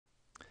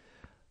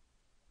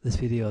This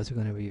video is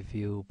going to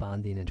review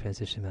bonding and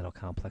transition metal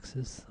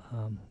complexes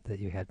that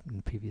you had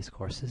in previous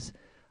courses.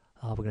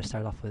 We're going to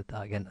start off with,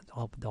 again,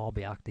 all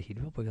be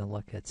octahedral. We're going to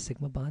look at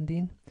sigma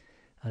bonding.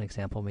 An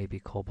example may be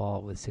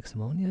cobalt with 6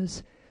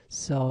 ammonias.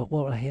 So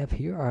what I have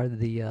here are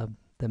the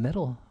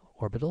metal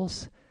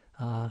orbitals.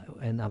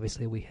 And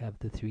obviously we have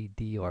the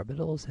 3d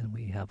orbitals, and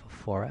we have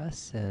a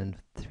 4s and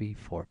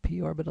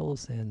 4p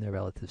orbitals, and their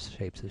relative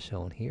shapes are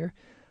shown here.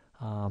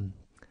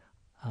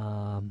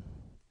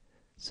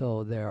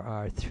 So there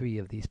are 3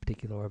 of these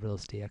particular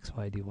orbitals,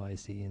 dxy,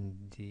 dyz, and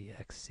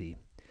dxz.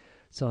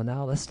 So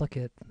now let's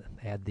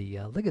add the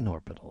ligand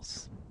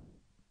orbitals.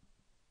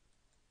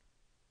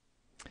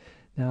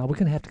 Now we're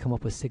going to have to come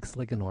up with 6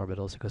 ligand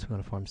orbitals because we're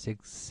going to form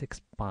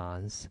six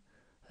bonds,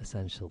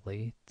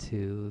 essentially,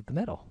 to the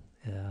metal.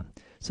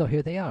 So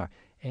here they are.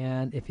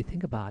 And if you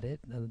think about it,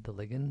 the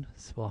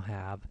ligands will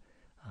have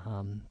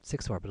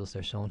 6 orbitals.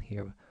 They're shown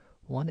here.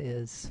 One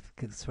is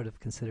sort of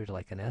considered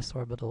like an s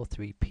orbital,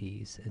 3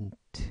 p's, and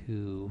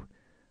 2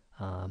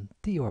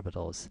 d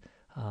orbitals.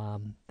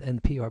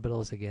 And p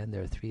orbitals, again,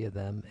 there are 3 of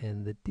them,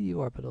 and the d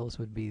orbitals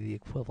would be the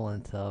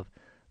equivalent of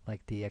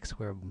like dx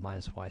squared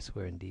minus y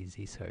squared and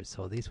dz squared.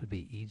 So these would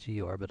be Eg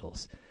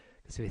orbitals.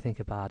 Because if you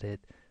think about it,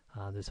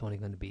 there's only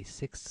going to be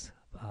 6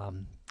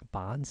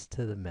 bonds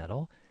to the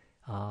metal,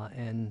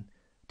 and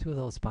 2 of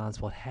those bonds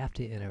will have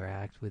to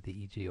interact with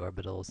the Eg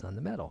orbitals on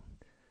the metal.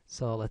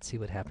 So let's see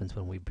what happens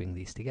when we bring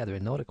these together.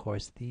 And note, of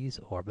course, these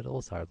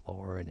orbitals are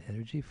lower in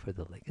energy for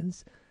the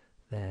ligands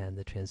than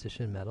the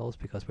transition metals,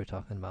 because we're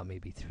talking about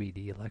maybe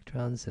 3d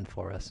electrons and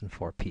 4s and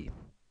 4p.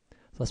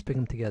 So let's bring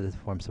them together to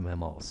form some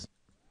MOs.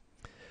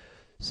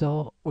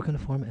 So we're going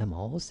to form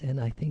MOs, and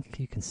I think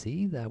you can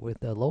see that with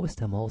the lowest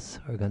MOs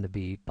are going to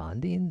be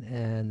bonding,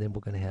 and then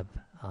we're going to have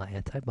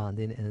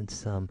anti-bonding and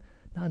some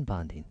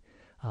non-bonding.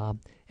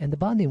 And the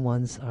bonding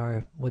ones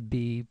would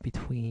be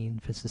between,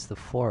 for instance, the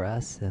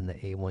 4s and the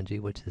A1G,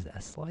 which is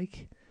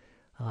S-like.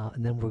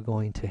 And then we're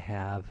going to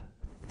have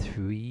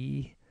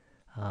 3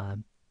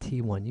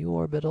 T1U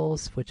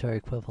orbitals, which are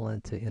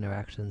equivalent to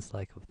interactions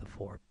like of the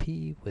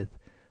 4p with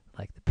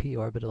like the p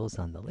orbitals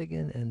on the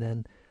ligand. And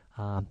then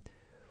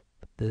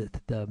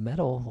the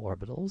metal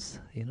orbitals,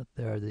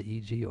 there are the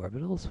Eg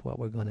orbitals. What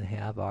we're going to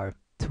have are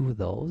 2 of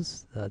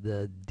those,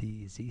 the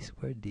dz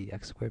squared,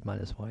 dx squared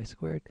minus y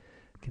squared,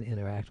 can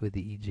interact with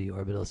the Eg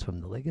orbitals from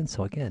the ligand.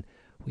 So again,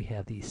 we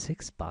have these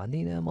 6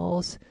 bonding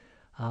MOs.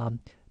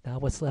 Now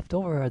what's left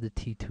over are the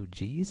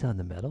T2Gs on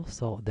the metal,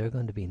 so they're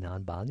going to be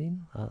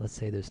non-bonding. Let's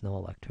say there's no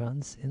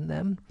electrons in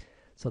them,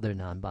 so they're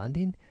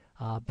non-bonding.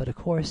 But of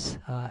course,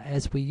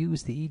 as we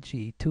use the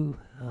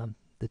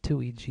the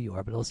 2 Eg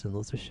orbitals, and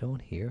those are shown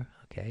here,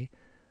 okay,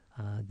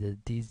 the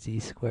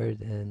dz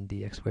squared and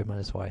dx squared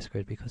minus y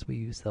squared, because we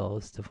use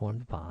those to form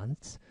the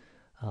bonds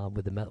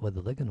with the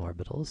ligand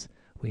orbitals.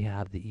 We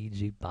have the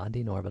Eg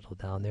bonding orbital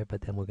down there,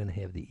 but then we're going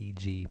to have the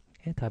Eg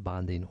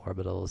anti-bonding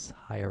orbitals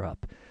higher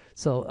up.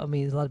 So, I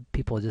mean, a lot of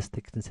people just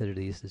consider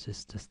these as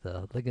just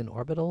the ligand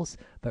orbitals,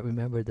 but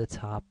remember the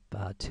top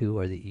 2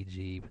 are the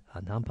Eg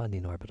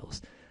non-bonding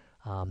orbitals.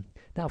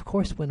 Now, of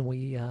course, when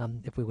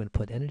if we would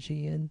put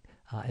energy in,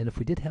 and if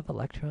we did have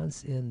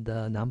electrons in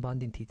the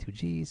non-bonding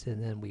T2Gs,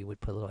 and then we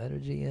would put a little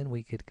energy in,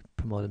 we could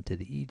promote them to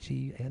the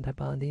Eg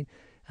anti-bonding,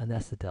 and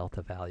that's the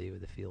delta value of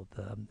the field,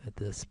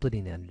 the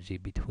splitting energy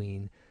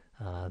between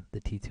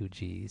the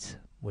T2Gs,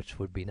 which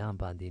would be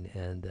non-bonding,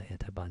 and the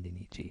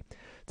anti-bonding Eg.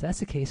 So that's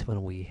the case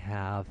when we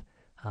have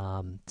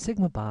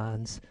sigma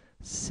bonds,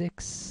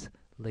 6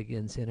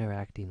 ligands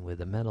interacting with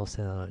a metal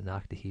center in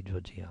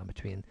octahedral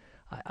geometry. And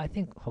I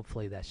think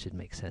hopefully that should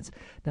make sense.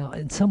 Now,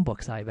 in some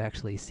books, I've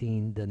actually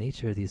seen the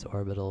nature of these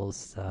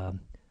orbitals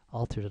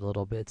altered a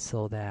little bit,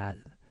 so that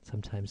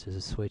sometimes there's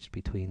a switch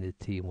between the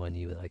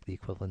T1U, like the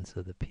equivalents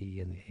of the P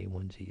and the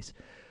A1Gs.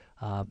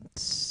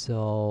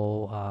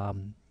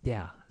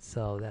 Yeah,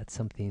 so that's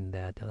something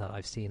that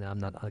I've seen. I'm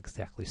not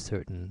exactly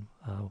certain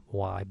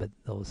why, but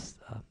those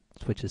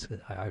switches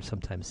are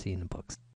sometimes seen in books.